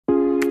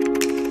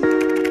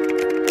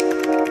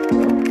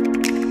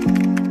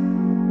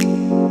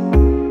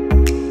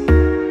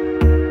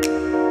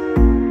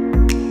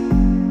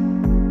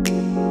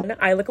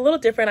I look a little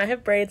different. I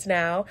have braids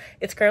now.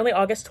 It's currently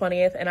August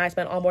 20th, and I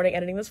spent all morning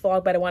editing this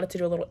vlog, but I wanted to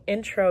do a little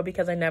intro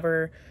because I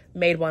never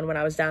made one when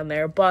I was down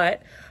there.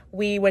 But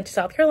we went to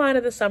South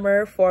Carolina this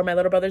summer for my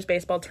little brother's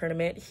baseball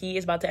tournament. He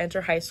is about to enter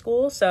high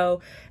school,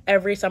 so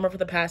every summer for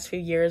the past few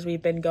years,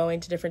 we've been going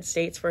to different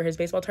states for his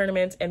baseball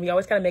tournaments, and we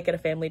always kind of make it a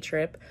family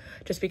trip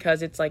just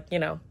because it's like, you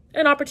know,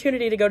 an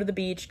opportunity to go to the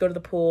beach, go to the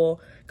pool,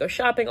 go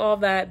shopping, all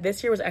of that.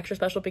 This year was extra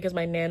special because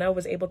my Nana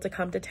was able to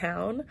come to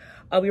town.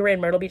 We were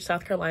in Myrtle Beach,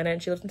 South Carolina,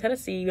 and she lives in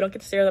Tennessee. We don't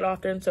get to see her that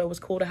often, so it was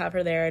cool to have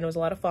her there, and it was a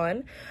lot of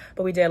fun.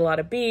 But we did a lot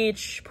of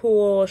beach,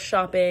 pool,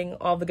 shopping,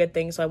 all the good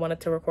things, so I wanted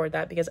to record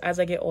that because as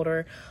I get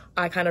older,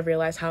 I kind of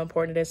realize how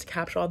important it is to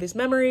capture all these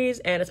memories,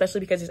 and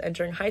especially because he's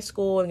entering high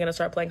school and gonna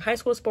start playing high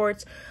school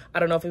sports. I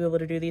don't know if we'll be able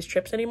to do these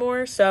trips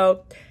anymore.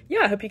 So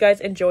yeah, I hope you guys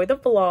enjoy the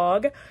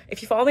vlog.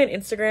 If you follow me on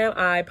Instagram,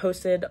 I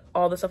posted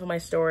all the stuff on my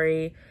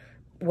story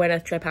when a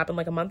trip happened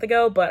like a month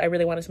ago, but I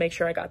really wanted to make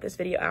sure I got this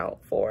video out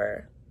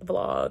for the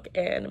vlog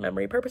and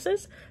memory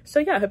purposes. So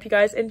yeah, I hope you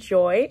guys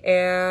enjoy,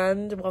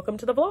 and welcome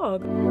to the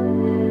vlog.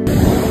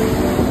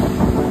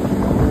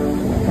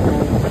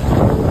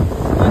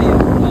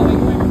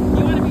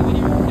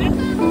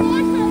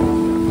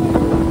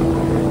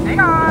 Hey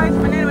guys,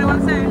 my name, what do you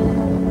want to say?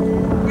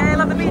 Yay, I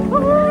love the beach.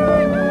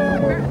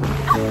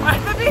 I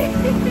love the beach.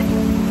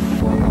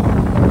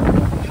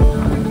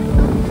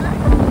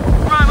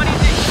 Ron, what do you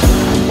think?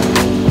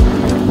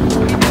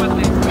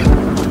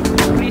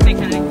 What do you think,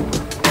 Kennedy?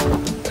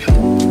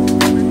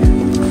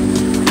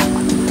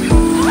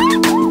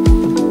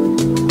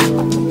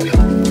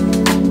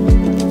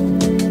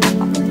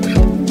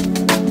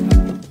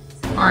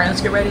 All right,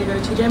 let's get ready to go to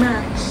TJ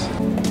Maxx.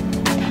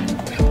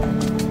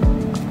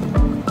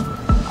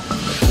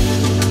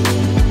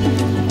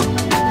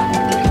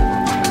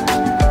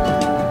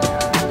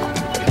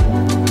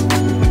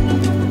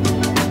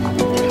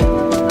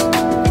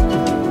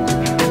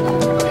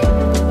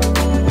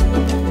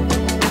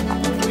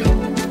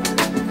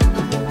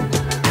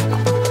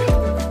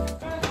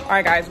 All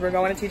right, guys, we're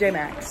going to TJ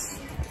Maxx.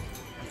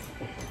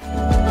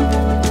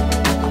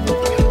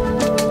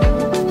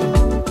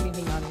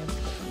 Anything on you?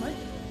 What?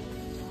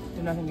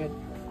 Do nothing good.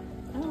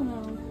 I don't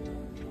know.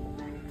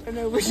 I don't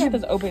know. We should have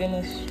this open in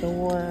the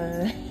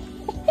store.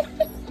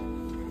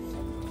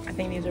 I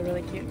think these are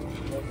really cute.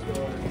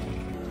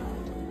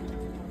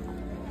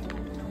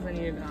 I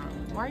need,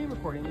 why are you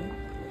recording me?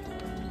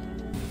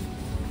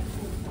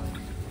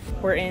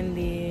 We're in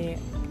the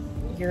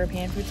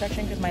European food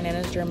section because my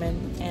Nana's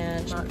German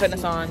and she's putting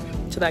us on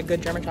to that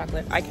good German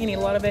chocolate. I can't eat a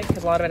lot of it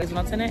because a lot of it has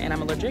nuts in it and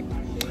I'm allergic.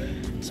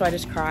 So I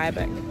just cry,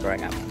 but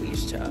growing up we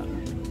used to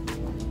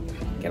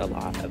get a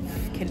lot of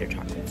Kinder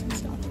chocolates and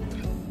stuff.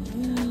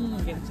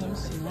 Get some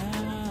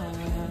snacks.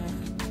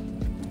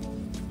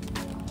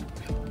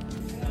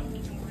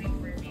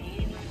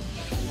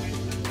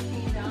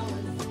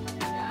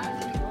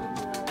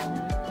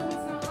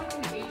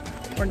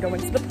 We're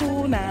going to the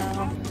pool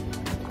now.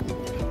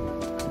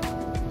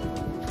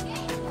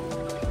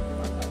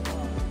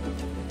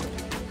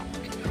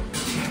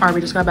 All right,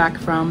 we just got back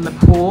from the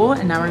pool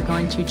and now we're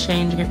going to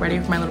change and get ready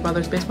for my little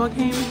brother's baseball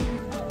game.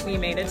 We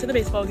made it to the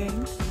baseball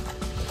game.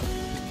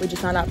 We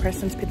just found out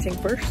Preston's pitching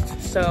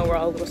first, so we're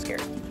all a little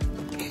scared.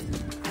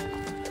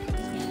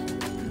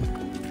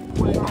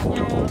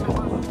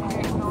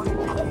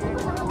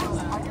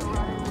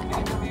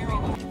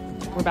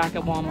 We're back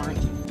at Walmart.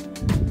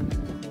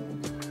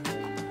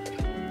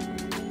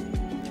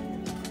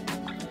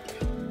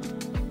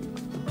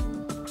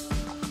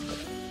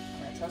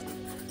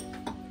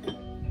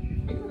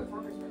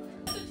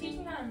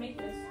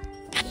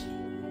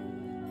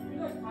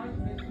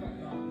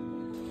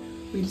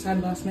 We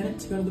decided last minute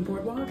to go to the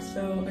boardwalk,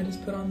 so I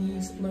just put on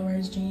these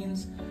low-rise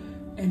jeans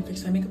and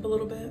fixed my makeup a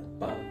little bit,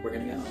 but we're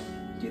gonna go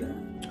do that.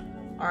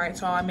 All right,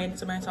 so I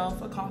made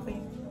myself a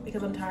coffee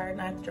because I'm tired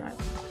and I have to drive.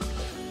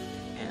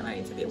 And I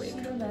need to be awake.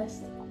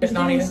 It's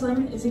not even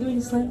slim. Is it going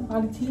to slim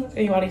body tee?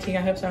 Any body tee,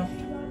 I hope so.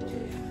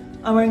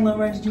 I'm wearing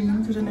low-rise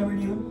jeans, which I never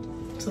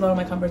do. It's a lot of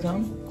my comfort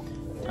zone.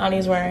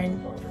 Annie's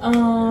wearing I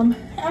don't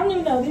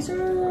even know. These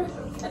are, I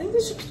think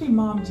these should be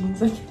mom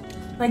jeans.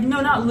 Like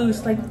no, not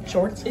loose, like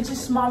shorts. It's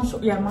just mom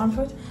shorts. Yeah, mom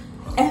shorts.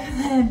 And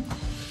then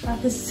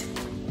got this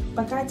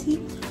Bacati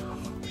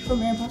from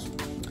Airbus.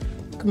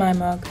 Look at my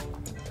mug.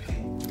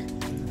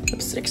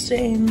 Lipstick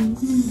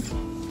stains.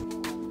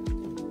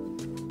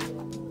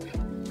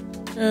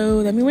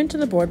 So then we went to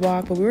the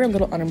boardwalk, but we were a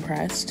little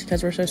unimpressed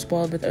because we're so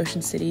spoiled with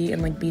Ocean City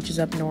and like beaches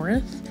up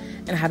north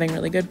and having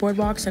really good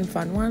boardwalks and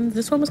fun ones.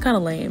 This one was kind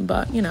of lame,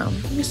 but you know,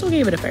 we still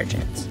gave it a fair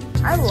chance.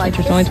 I like it.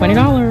 It's only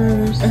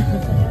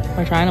 $20.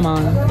 We're trying them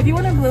on. If you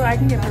want a blue, I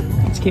can get her blue.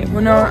 It's cute.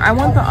 Well, no, I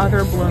want the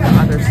other blue in the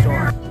other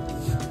store.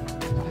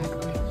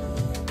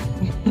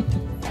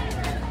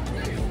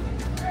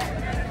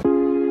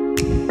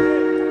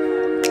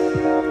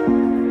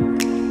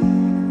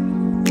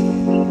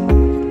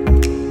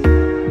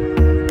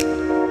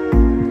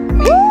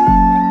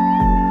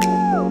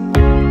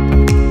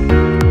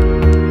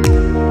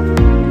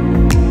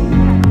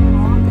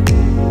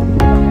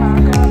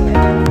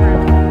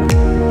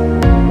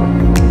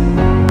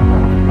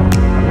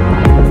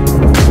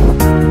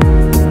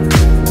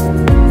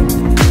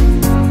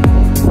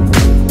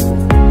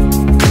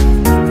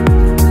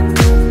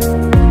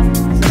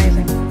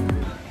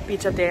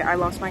 I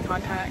lost my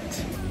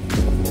contact.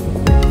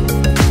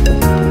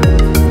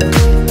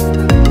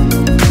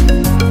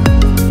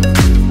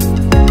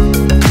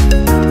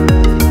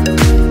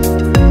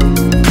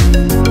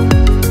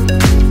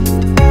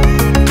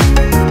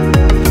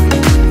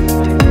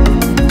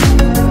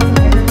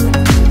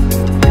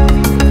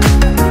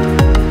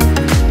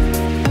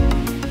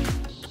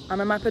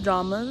 I'm in my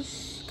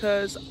pajamas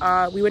because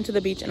we went to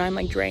the beach and I'm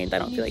like drained. I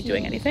don't feel like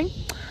doing anything.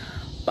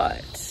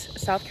 But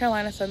South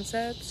Carolina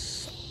sunsets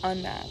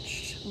unmatched.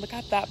 Look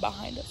at that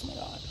behind us. Oh my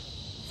god,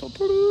 so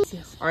pretty.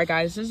 Yes. All right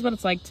guys, this is what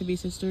it's like to be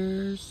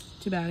sisters,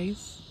 two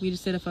baddies. We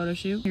just did a photo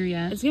shoot. Here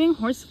yet. It's giving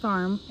horse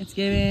farm. It's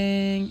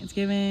giving,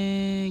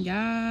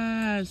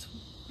 yes.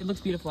 It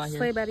looks beautiful out here.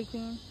 Slay Betty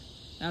Queen.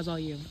 That was all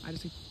you. I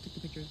just took the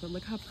pictures, but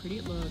look how pretty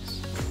it looks.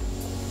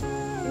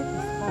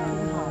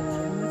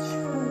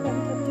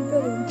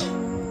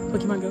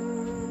 Pokemon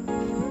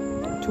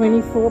Go.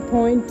 24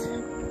 point.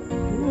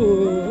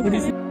 Ooh. What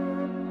is it?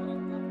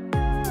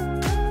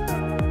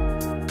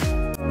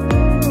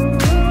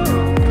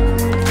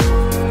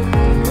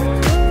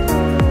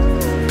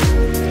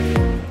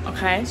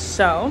 Okay,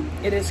 so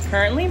it is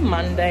currently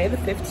Monday the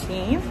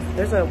 15th.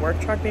 There's a work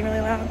truck being really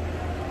loud.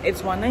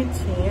 It's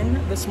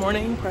 1:19. This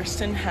morning,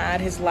 Preston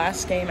had his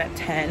last game at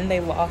 10.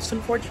 They lost,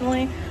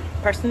 unfortunately.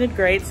 Preston did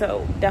great,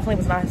 so definitely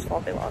was not his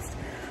fault they lost.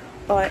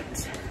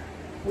 But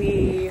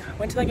we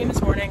went to that game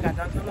this morning, got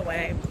dunked on the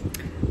way.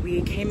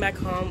 We came back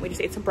home, we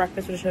just ate some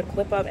breakfast, which I showed a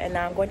clip of, and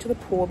now I'm going to the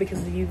pool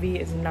because the UV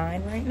is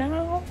 9 right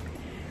now.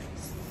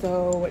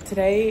 So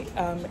today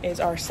is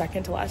our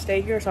second to last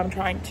day here, so I'm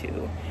trying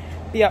to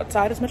be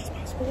outside as much as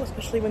possible,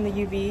 especially when the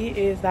UV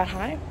is that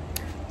high.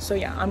 So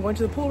yeah, I'm going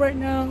to the pool right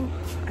now.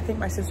 I think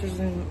my sisters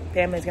and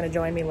family is gonna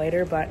join me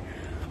later, but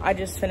I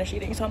just finished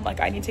eating, so I'm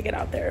like, I need to get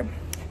out there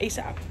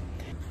ASAP.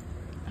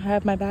 I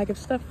have my bag of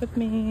stuff with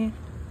me.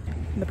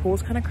 The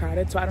pool's kind of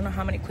crowded, so I don't know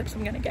how many clips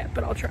I'm gonna get,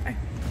 but I'll try.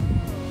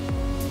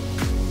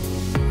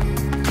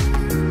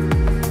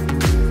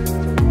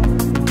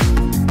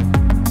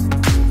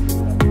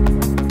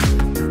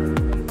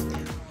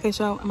 Okay,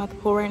 so I'm at the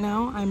pool right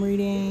now. I'm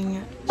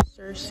reading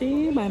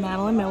Cersei by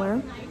Madeline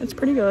Miller. It's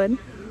pretty good.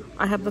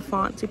 I have the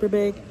font super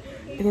big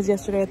because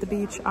yesterday at the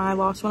beach, I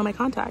lost one of my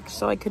contacts,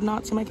 so I could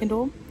not see my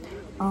Kindle.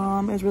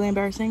 It was really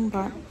embarrassing,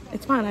 but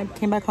it's fine. I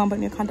came back home, put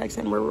new contacts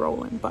in, we're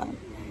rolling, but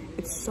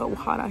it's so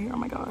hot out here, oh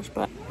my gosh.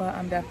 But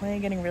I'm definitely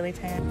getting really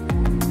tan.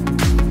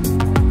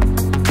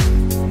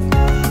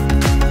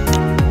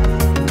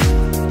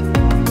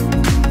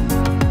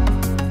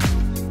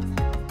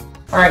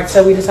 All right,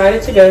 so we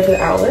decided to go to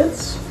the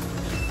outlets.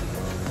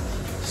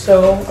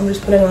 So I'm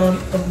just putting on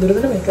a little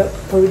bit of makeup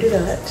before we do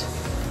that.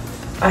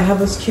 I have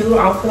this cute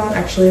little outfit on.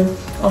 Actually,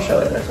 I'll show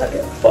it in a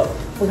second. But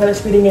we're kind of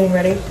speeding getting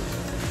ready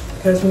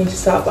because we need to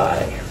stop by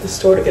the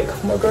store to get a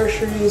couple more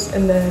groceries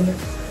and then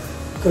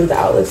go to the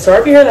outlets. So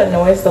if you hear that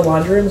noise, the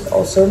laundry room is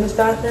also in this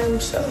bathroom.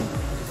 So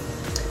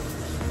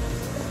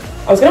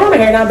I was gonna wear my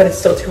hair down, but it's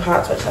still too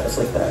hot, so I just had to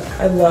sleep back.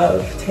 I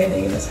love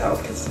tanning in this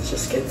house because it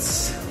just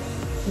gets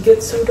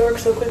so dark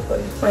so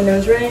quickly. My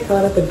nose ring fell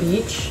out at the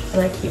beach,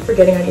 and I keep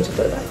forgetting I need to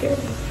put it back in.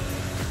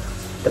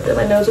 But then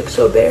my nose looks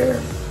so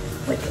bare.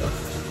 Like,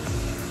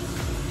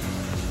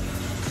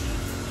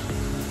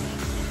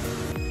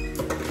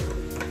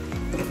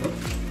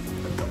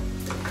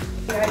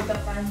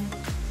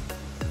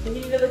 you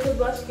need a little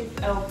blush.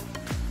 Oh,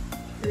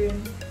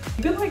 green.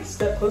 You could like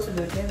step closer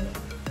to the camera.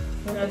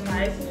 No, it's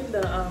nice in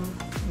the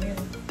mirror.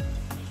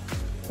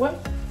 What?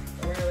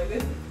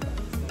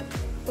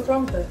 What's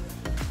wrong with it?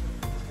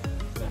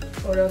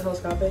 Oreo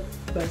telescopic,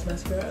 best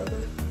mascara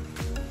ever.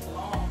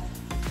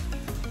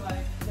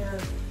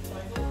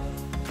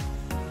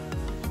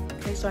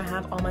 Okay, so I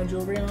have all my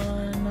jewelry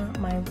on,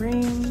 my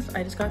rings.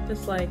 I just got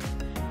this like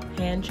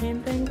hand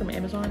chain thing from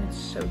Amazon. It's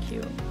so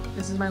cute.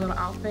 This is my little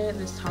outfit.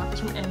 This top is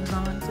from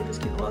Amazon. It's like this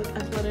cute little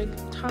athletic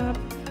top.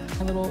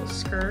 My little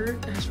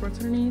skirt that has shorts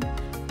underneath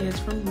is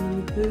from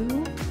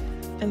Lulu.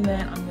 And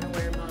then I'm gonna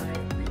wear my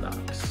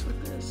Reeboks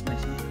with this, my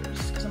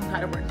sneakers, because I'm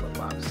tired of wearing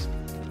flip-flops.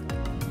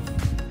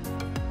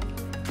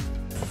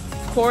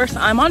 Of course,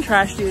 I'm on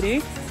trash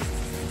duty.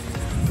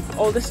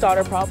 Oldest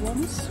daughter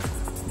problems,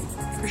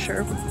 for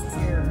sure.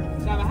 Here.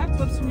 Sam, I had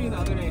clips from you the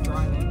other day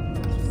driving.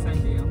 Just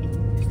send you.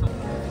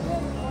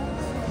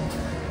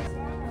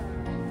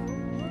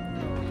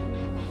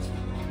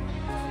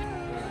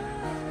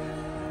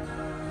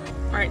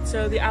 All right,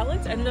 so the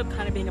outlets ended up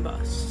kind of being a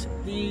bust.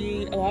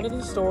 A lot of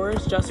the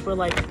stores just were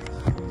like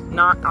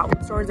not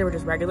outlet stores, they were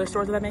just regular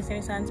stores, if that makes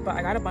any sense. But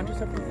I got a bunch of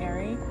stuff from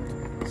Aerie.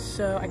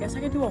 So I guess I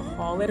could do a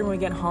haul later when we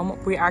get home.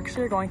 We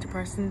actually are going to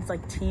Preston's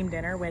like team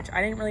dinner, which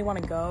I didn't really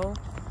want to go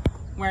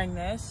wearing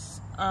this.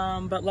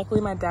 But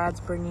luckily my dad's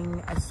bringing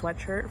a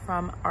sweatshirt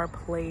from our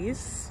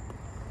place.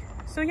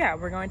 So yeah,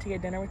 we're going to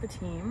get dinner with the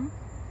team.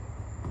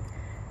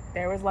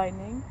 There was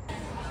lightning.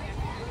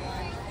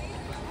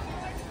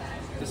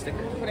 The sticker.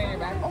 Put it in your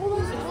bag. Oh,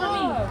 this is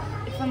funny.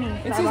 It's funny.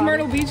 It says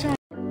Myrtle Beach on.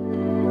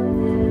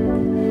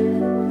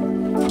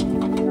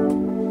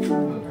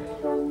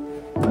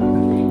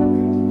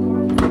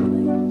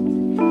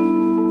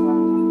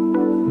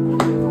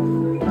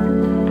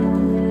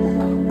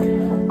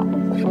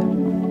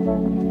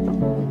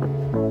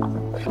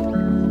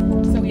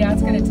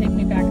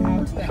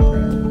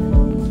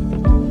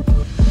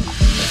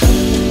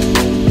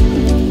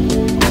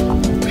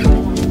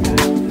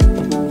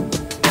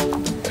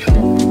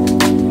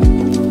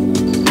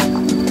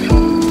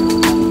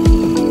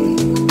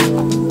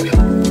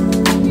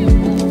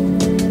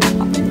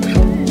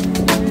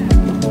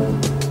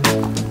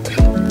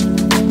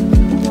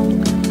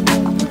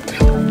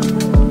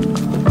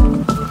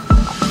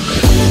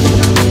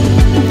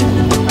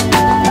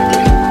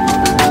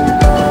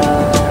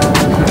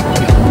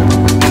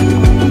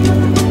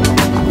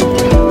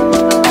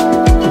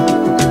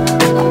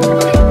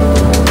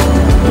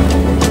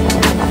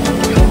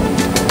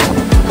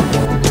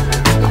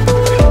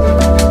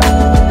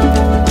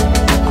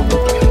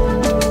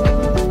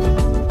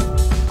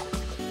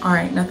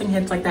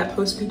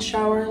 post beach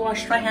shower,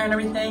 washed my hair and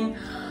everything.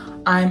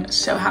 I'm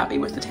so happy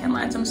with the tan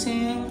lines I'm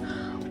seeing.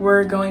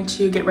 We're going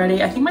to get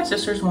ready. I think my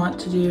sisters want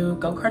to do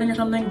go-karting or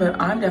something, but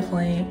I'm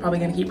definitely probably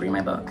gonna keep reading my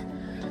book.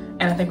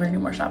 And I think we're gonna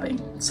do more shopping,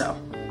 so.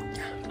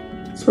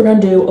 So we're gonna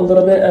do a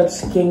little bit of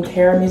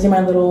skincare. I'm using my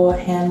little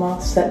hand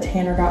moths that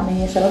Tanner got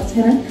me. Shout out to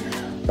Tanner.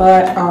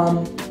 But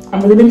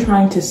I've really been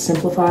trying to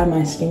simplify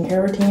my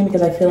skincare routine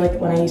because I feel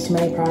like when I use too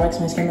many products,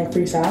 my skin like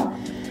freaks out.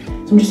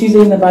 So I'm just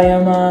using the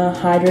Bioma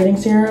Hydrating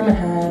Serum. It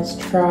has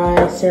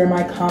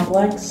Triceramide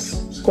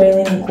Complex,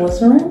 Squalene, and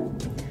Glycerin.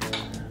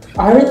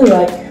 I really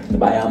like the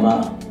Bioma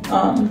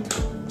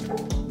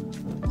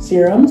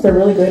serums. They're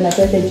really good and I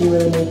feel like they do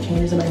really make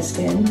changes in my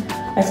skin.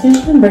 My skin's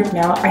just been breaking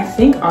out. I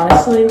think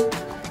honestly,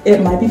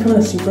 it might be from the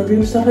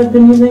Supergoop stuff I've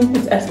been using.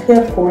 It's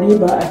SPF 40,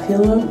 but I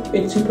feel like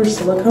it's super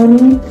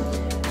silicone-y.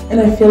 And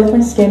I feel like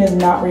my skin is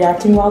not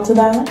reacting well to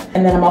that.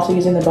 And then I'm also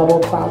using the Bubble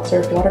Cloud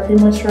Surf Water-Free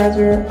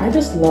Moisturizer. I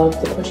just love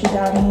the Pushy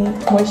Downy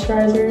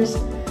moisturizers.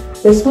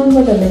 This one's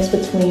like a mix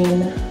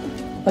between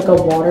like a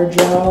water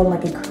gel and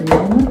like a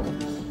cream.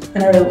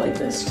 And I really like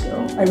this too.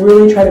 I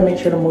really try to make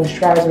sure to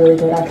moisturize really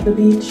good after the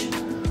beach,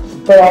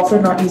 but also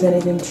not use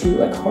anything too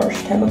like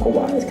harsh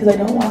chemical-wise because I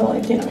don't want to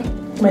like, you know,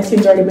 my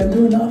skin's already been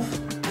through enough.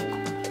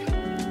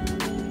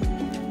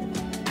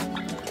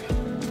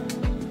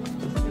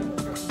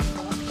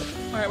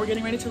 We're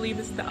getting ready to leave.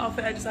 This is the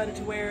outfit I decided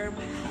to wear.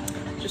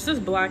 Just this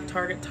black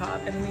Target top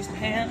and then these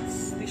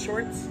pants, these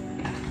shorts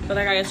that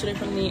I got yesterday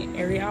from the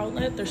area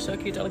outlet. They're so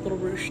cute. They're like little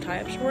ruche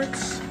tie-up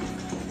shorts.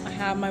 I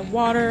have my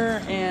water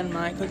and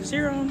my Coke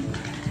Zero.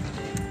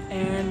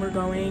 And we're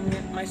going,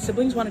 my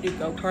siblings want to do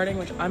go-karting,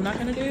 which I'm not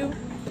gonna do.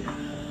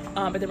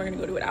 But then we're gonna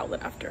go to an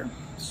outlet after,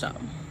 so.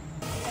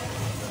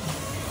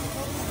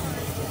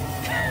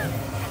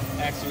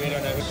 Actually, we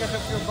don't know.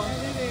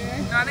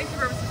 No, I think the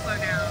purpose is slow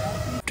down.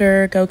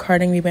 After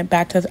go-karting, we went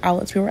back to the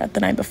outlets we were at the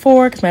night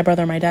before because my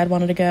brother and my dad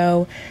wanted to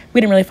go.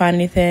 We didn't really find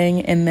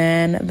anything, and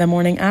then the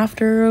morning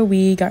after,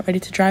 we got ready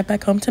to drive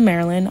back home to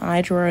Maryland.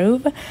 I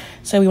drove,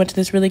 so we went to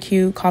this really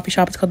cute coffee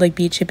shop. It's called like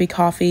Beach Hippie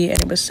Coffee, and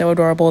it was so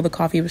adorable. The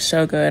coffee was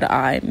so good.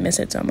 I miss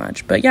it so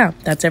much. But yeah,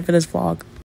 that's it for this vlog.